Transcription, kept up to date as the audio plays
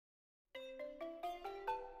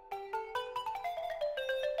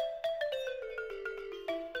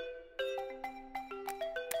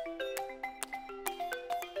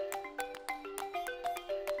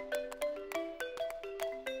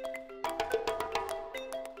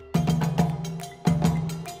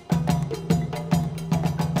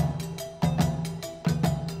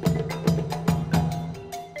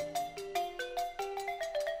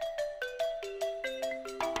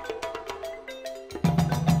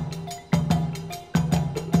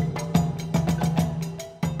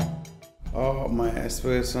my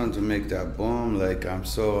inspiration to make that bomb, like I'm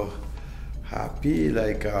so happy,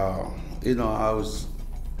 like you know, I was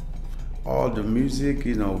all the music,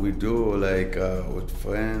 you know, we do like with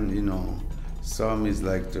friends, you know, some is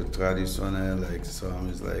like the traditional, like some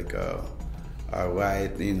is like I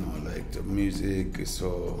write, you know, like the music,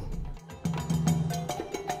 so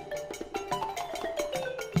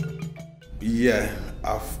yeah,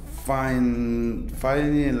 I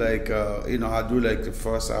finding like you know, I do like the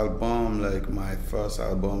first album, like my first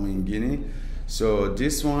album in Guinea. So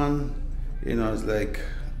this one, you know, it's like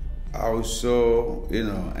I was so, you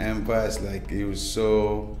know, impressed, like it was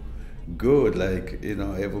so good, like, you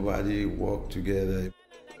know, everybody worked together.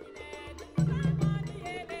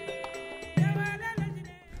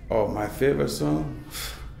 Oh, my favorite song?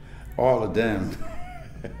 All of them.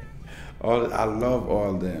 I love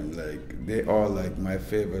all of them, like they all like my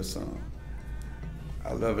favorite song.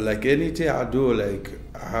 I love it. Like anything I do, like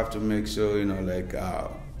I have to make sure, you know, like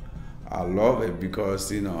I love it,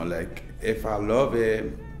 because, you know, like if I love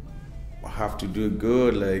it, I have to do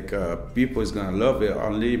good, like people is gonna love it,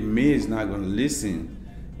 only me is not gonna listen.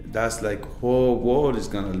 That's like whole world is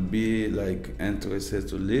gonna be like interested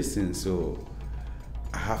to listen, so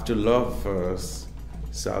I have to love first.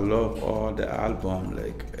 So I love all the album,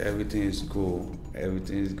 like everything is cool,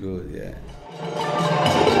 everything is good, yeah.